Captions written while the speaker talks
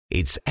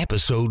It's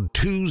episode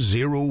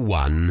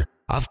 201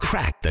 of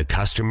Crack the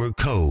Customer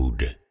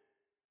Code.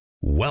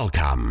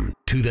 Welcome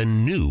to the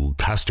new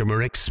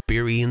customer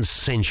experience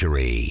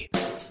century.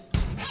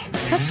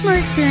 Customer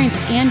experience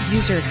and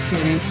user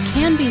experience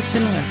can be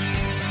similar,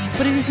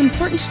 but it is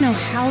important to know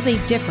how they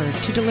differ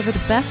to deliver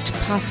the best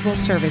possible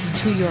service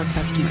to your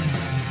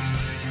customers.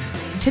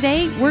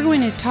 Today, we're going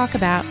to talk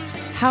about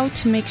how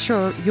to make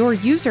sure your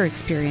user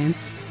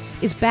experience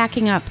is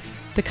backing up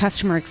the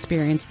customer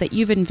experience that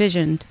you've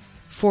envisioned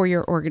for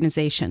your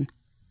organization.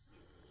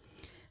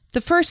 The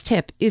first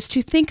tip is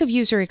to think of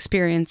user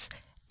experience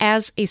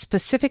as a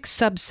specific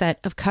subset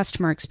of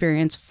customer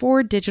experience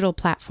for digital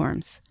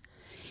platforms.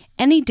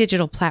 Any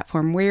digital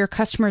platform where your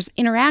customers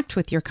interact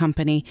with your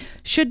company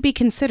should be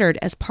considered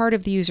as part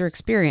of the user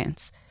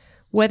experience,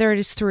 whether it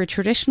is through a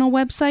traditional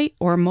website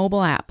or a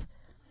mobile app.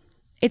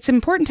 It's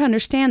important to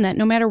understand that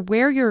no matter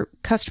where your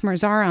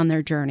customers are on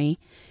their journey,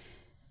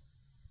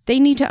 they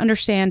need to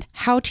understand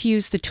how to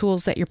use the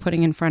tools that you're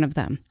putting in front of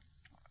them.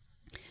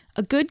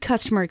 A good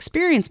customer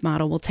experience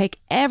model will take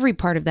every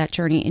part of that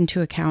journey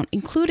into account,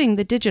 including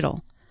the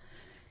digital.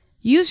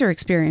 User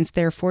experience,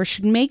 therefore,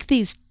 should make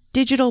these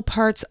digital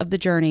parts of the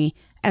journey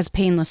as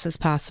painless as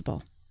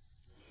possible.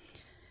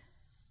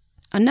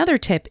 Another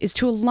tip is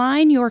to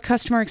align your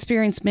customer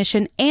experience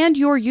mission and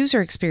your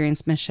user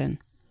experience mission.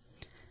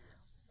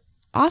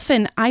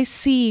 Often I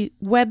see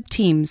web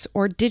teams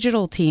or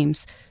digital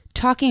teams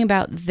talking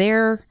about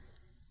their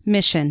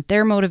mission,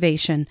 their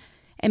motivation,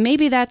 and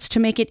maybe that's to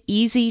make it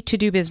easy to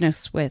do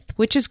business with,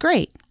 which is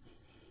great.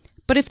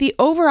 But if the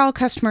overall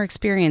customer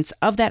experience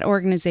of that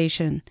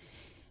organization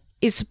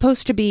is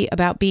supposed to be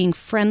about being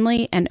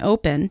friendly and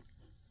open,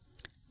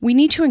 we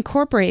need to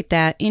incorporate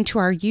that into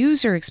our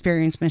user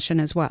experience mission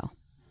as well.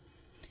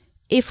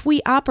 If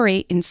we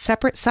operate in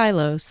separate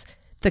silos,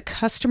 the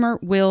customer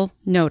will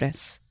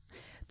notice.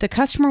 The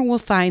customer will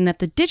find that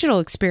the digital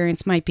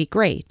experience might be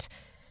great,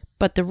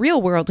 but the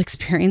real-world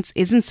experience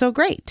isn't so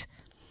great.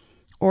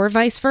 Or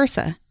vice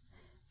versa.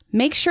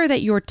 Make sure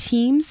that your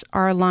teams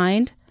are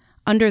aligned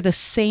under the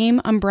same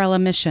umbrella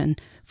mission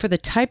for the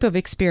type of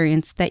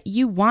experience that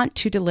you want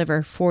to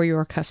deliver for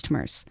your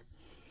customers.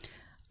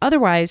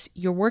 Otherwise,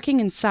 you're working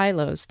in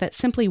silos that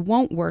simply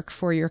won't work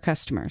for your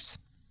customers.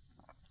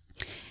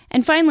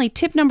 And finally,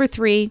 tip number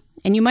 3,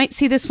 and you might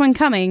see this one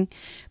coming,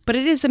 but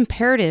it is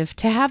imperative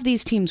to have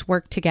these teams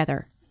work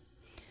together.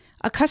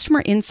 A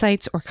customer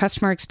insights or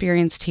customer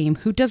experience team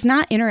who does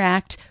not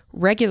interact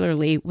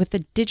regularly with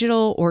the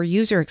digital or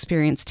user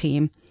experience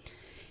team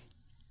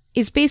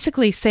is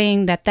basically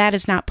saying that that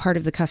is not part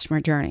of the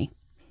customer journey.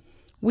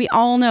 We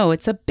all know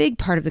it's a big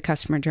part of the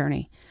customer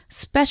journey,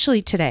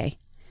 especially today.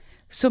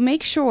 So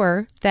make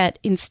sure that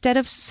instead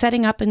of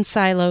setting up in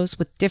silos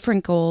with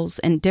different goals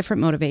and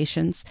different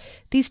motivations,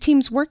 these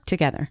teams work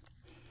together.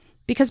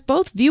 Because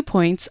both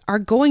viewpoints are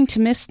going to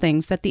miss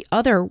things that the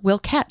other will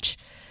catch.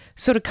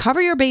 So to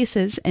cover your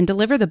bases and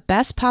deliver the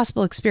best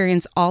possible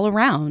experience all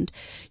around,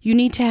 you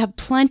need to have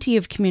plenty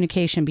of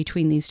communication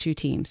between these two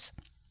teams.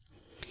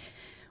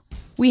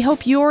 We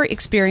hope your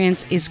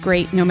experience is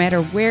great no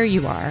matter where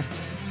you are.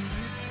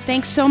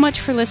 Thanks so much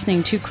for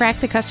listening to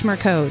Crack the Customer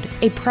Code,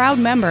 a proud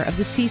member of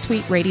the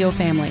C-Suite Radio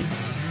family.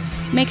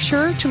 Make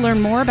sure to learn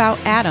more about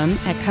Adam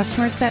at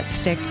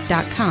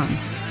customersthatstick.com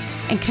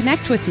and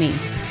connect with me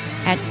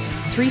at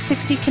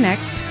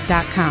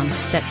 360connext.com.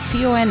 That's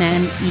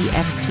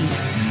CONNEXT.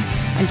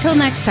 Until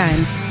next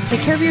time,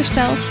 take care of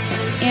yourself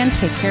and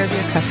take care of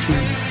your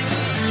customers.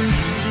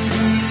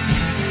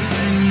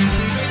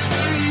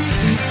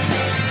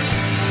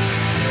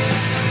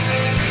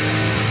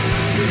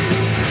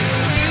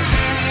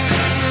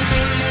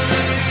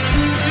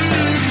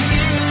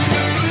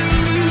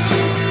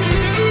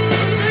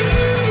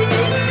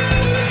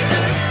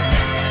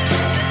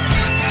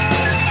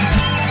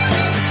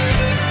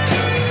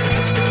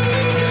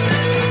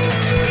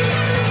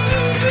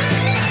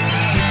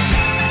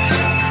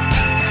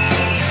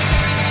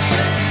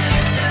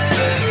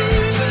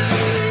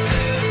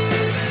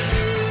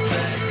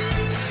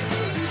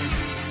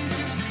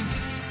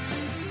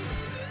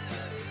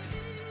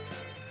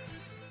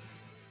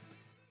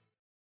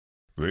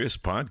 This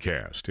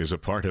podcast is a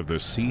part of the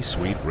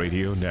C-Suite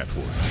Radio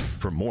Network.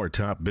 For more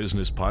top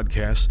business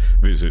podcasts,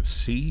 visit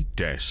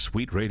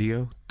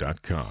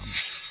c-suiteradio.com.